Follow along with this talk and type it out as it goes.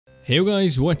Hey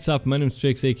guys, what's up? My name's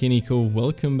Trixx aka Nico.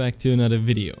 Welcome back to another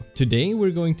video. Today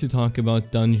we're going to talk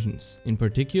about dungeons, in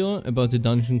particular about the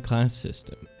dungeon class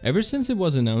system. Ever since it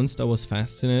was announced, I was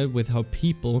fascinated with how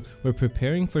people were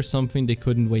preparing for something they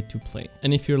couldn't wait to play.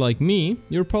 And if you're like me,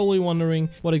 you're probably wondering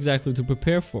what exactly to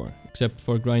prepare for, except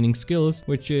for grinding skills,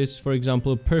 which is, for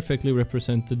example, perfectly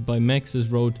represented by Max's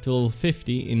road to level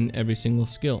 50 in every single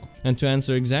skill. And to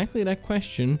answer exactly that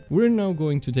question, we're now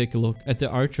going to take a look at the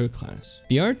Archer class.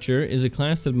 The Archer is a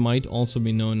class that might also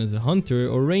be known as a Hunter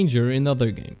or Ranger in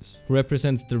other games, who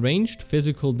represents the ranged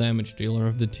physical damage dealer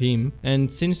of the team, and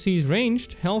since he's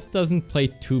ranged, health doesn't play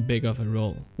too big of a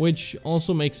role, which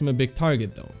also makes him a big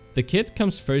target though. The kit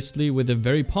comes firstly with a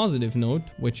very positive note,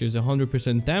 which is a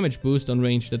 100% damage boost on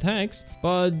ranged attacks,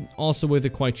 but also with a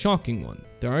quite shocking one.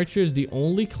 The Archer is the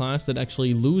only class that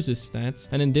actually loses stats,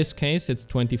 and in this case it's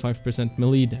 25%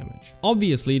 melee damage.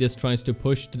 Obviously this tries to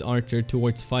push the Archer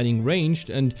towards fighting ranged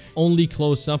and only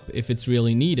close up if it's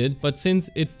really needed, but since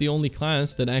it's the only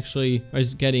class that actually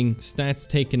is getting stats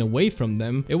taken away from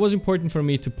them, it was important for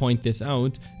me to point this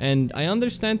out, and I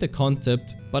understand the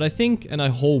concept, but I think and I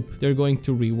hope they're going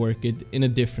to rework it in a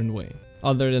different way.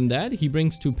 Other than that, he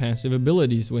brings two passive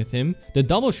abilities with him. The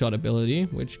double shot ability,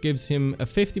 which gives him a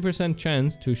 50%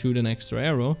 chance to shoot an extra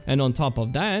arrow, and on top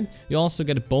of that, you also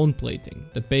get a bone plating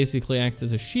that basically acts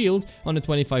as a shield on a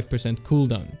 25%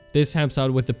 cooldown. This helps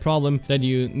out with the problem that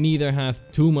you neither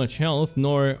have too much health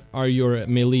nor are your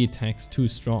melee attacks too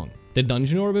strong. The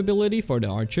Dungeon Orb ability for the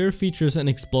Archer features an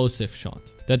explosive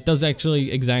shot. That does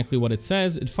actually exactly what it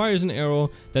says. It fires an arrow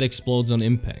that explodes on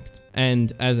impact.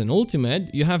 And as an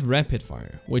ultimate, you have Rapid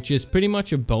Fire, which is pretty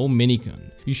much a bow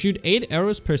minigun. You shoot 8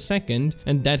 arrows per second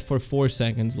and that for 4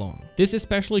 seconds long. This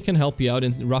especially can help you out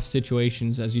in rough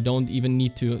situations as you don't even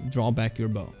need to draw back your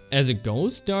bow. As a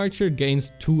ghost, the Archer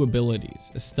gains two abilities.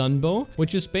 A stun bow,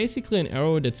 which is basically an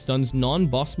arrow that stuns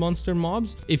non-boss monster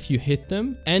mobs if you hit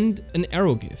them, and an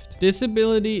arrow gift. This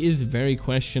ability is very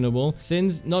questionable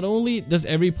since not only does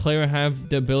every player have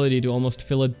the ability to almost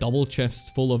fill a double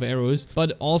chest full of arrows,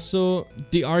 but also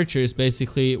the Archer is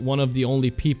basically one of the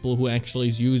only people who actually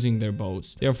is using their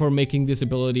bows, therefore making this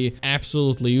ability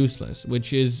absolutely useless,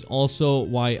 which is also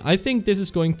why I think this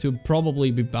is going to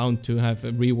probably be bound to have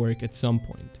a rework at some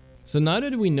point. So now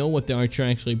that we know what the Archer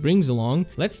actually brings along,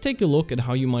 let's take a look at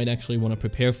how you might actually want to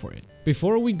prepare for it.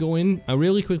 Before we go in, I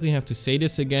really quickly have to say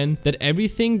this again, that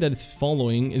everything that is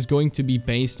following is going to be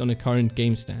based on the current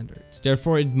game standards.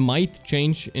 Therefore, it might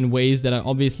change in ways that I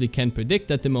obviously can't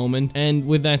predict at the moment. And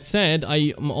with that said,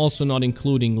 I am also not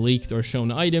including leaked or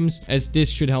shown items, as this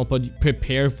should help us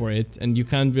prepare for it. And you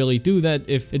can't really do that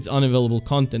if it's unavailable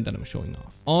content that I'm showing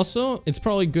off. Also, it's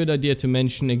probably a good idea to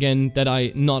mention again that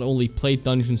I not only played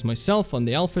dungeons myself on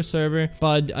the alpha server,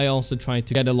 but I also tried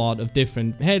to get a lot of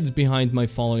different heads behind my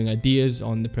following ideas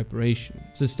on the preparation.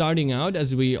 So starting out,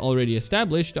 as we already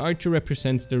established, the Archer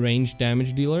represents the ranged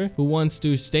damage dealer who wants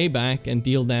to stay back and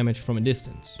deal damage from a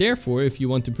distance. Therefore, if you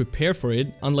want to prepare for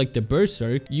it, unlike the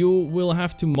Berserk, you will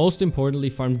have to most importantly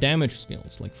farm damage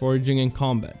skills like foraging and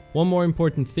combat. One more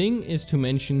important thing is to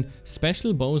mention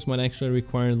special bows might actually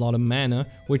require a lot of mana,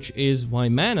 which is why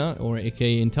mana, or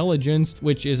aka intelligence,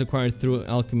 which is acquired through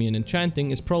alchemy and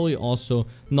enchanting, is probably also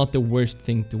not the worst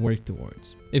thing to work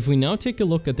towards. If we now take a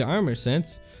look at the armor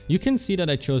sets, you can see that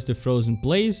I chose the Frozen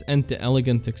Blaze and the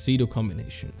Elegant Tuxedo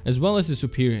combination, as well as the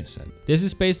Superior set. This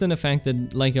is based on the fact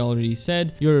that, like I already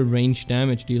said, you're a ranged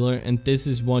damage dealer and this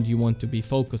is what you want to be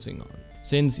focusing on.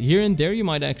 Since here and there you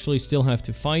might actually still have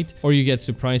to fight or you get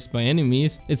surprised by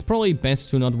enemies, it's probably best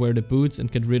to not wear the boots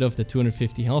and get rid of the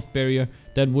 250 health barrier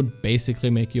that would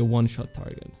basically make you a one-shot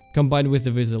target. Combined with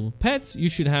the visible pets, you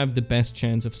should have the best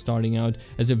chance of starting out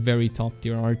as a very top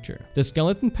tier archer. The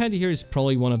skeleton pet here is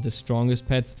probably one of the strongest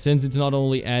pets since it's not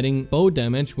only adding bow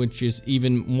damage, which is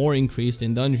even more increased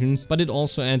in dungeons, but it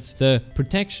also adds the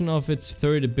protection of its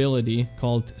third ability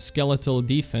called skeletal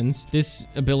defense. This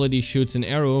ability shoots an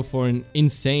arrow for an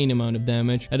insane amount of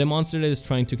damage at a monster that is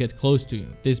trying to get close to you.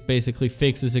 This basically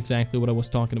fixes exactly what I was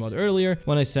talking about earlier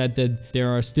when I said that there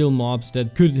are still mobs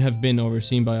that could have been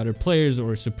overseen by other players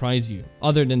or surprise you.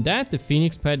 Other than that, the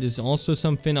Phoenix pet is also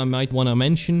something I might want to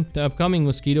mention. The upcoming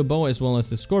Mosquito bow as well as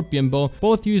the Scorpion bow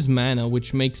both use mana,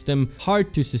 which makes them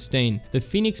hard to sustain. The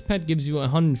Phoenix pet gives you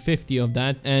 150 of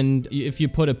that, and if you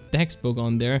put a textbook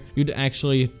on there, you'd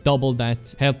actually double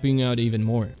that, helping you out even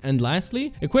more. And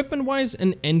lastly, equipment wise,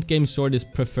 an endgame sword is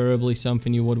preferably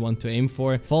something you would want to aim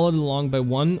for, followed along by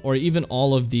one or even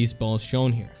all of these bows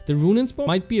shown here. The Runaan's bow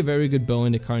might be a very good bow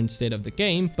in the current state of the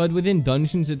game, but within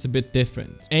dungeons it's a bit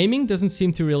different. Aiming doesn't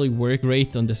seem to really work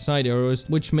great on the side arrows,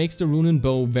 which makes the rune and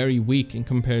bow very weak in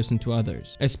comparison to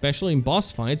others. Especially in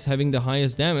boss fights, having the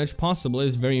highest damage possible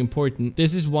is very important.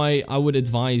 This is why I would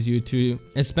advise you to,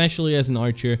 especially as an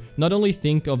archer, not only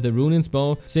think of the rune and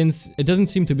bow, since it doesn't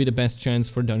seem to be the best chance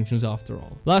for dungeons after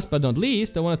all. Last but not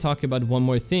least, I want to talk about one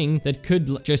more thing that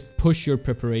could just push your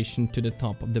preparation to the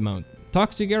top of the mountain.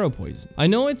 Toxic arrow poison. I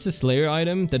know it's a slayer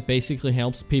item that basically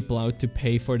helps people out to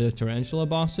pay for the tarantula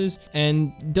bosses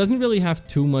and doesn't really have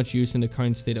too much use in the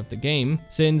current state of the game,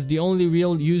 since the only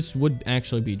real use would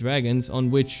actually be dragons, on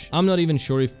which I'm not even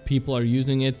sure if people are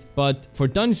using it, but for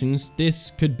dungeons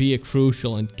this could be a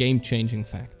crucial and game-changing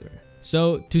factor.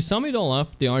 So to sum it all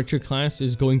up, the archer class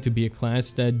is going to be a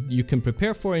class that you can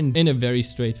prepare for in a very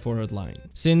straightforward line.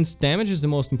 Since damage is the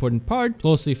most important part,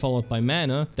 closely followed by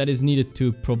mana that is needed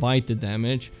to provide the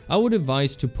damage, I would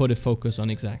advise to put a focus on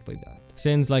exactly that.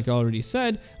 Since, like I already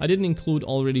said, I didn't include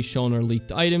already shown or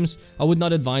leaked items, I would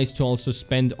not advise to also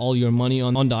spend all your money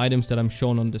on the items that I'm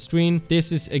shown on the screen.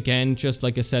 This is, again, just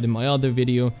like I said in my other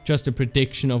video, just a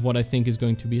prediction of what I think is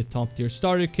going to be a top tier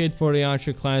starter kit for the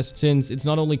archer class, since it's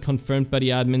not only confirmed by the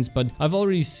admins, but I've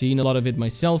already seen a lot of it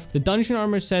myself. The dungeon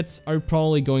armor sets are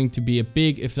probably going to be a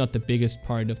big, if not the biggest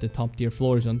part of the top tier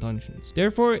floors on dungeons.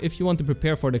 Therefore, if you want to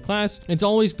prepare for the class, it's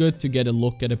always good to get a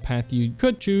look at a path you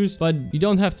could choose, but you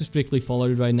don't have to strictly follow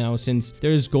it right now, since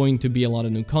there's going to be a lot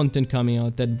of new content coming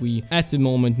out that we at the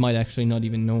moment might actually not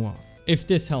even know of. If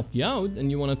this helped you out and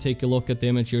you want to take a look at the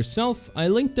image yourself, I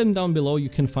linked them down below. You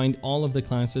can find all of the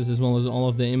classes as well as all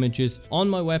of the images on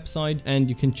my website, and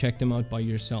you can check them out by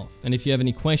yourself. And if you have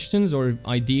any questions or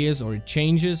ideas or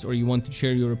changes, or you want to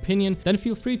share your opinion, then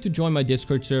feel free to join my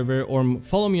Discord server or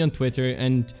follow me on Twitter,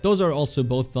 and those are also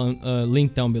both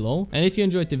linked down below. And if you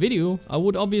enjoyed the video, I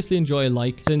would obviously enjoy a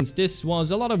like, since this was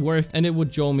a lot of work and it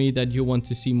would show me that you want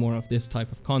to see more of this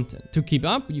type of content. To keep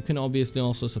up, you can obviously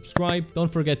also subscribe.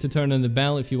 Don't forget to turn on the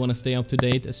bell if you want to stay up to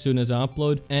date as soon as I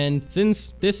upload. And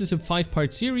since this is a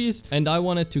 5-part series and I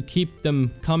wanted to keep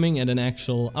them coming at an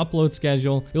actual upload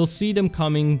schedule, you'll see them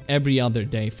coming every other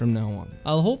day from now on.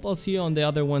 I'll see you on the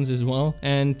other ones as well.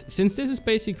 And since this is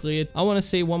basically it, I want to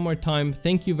say one more time,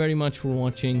 thank you very much for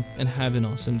watching and have an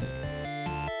awesome day.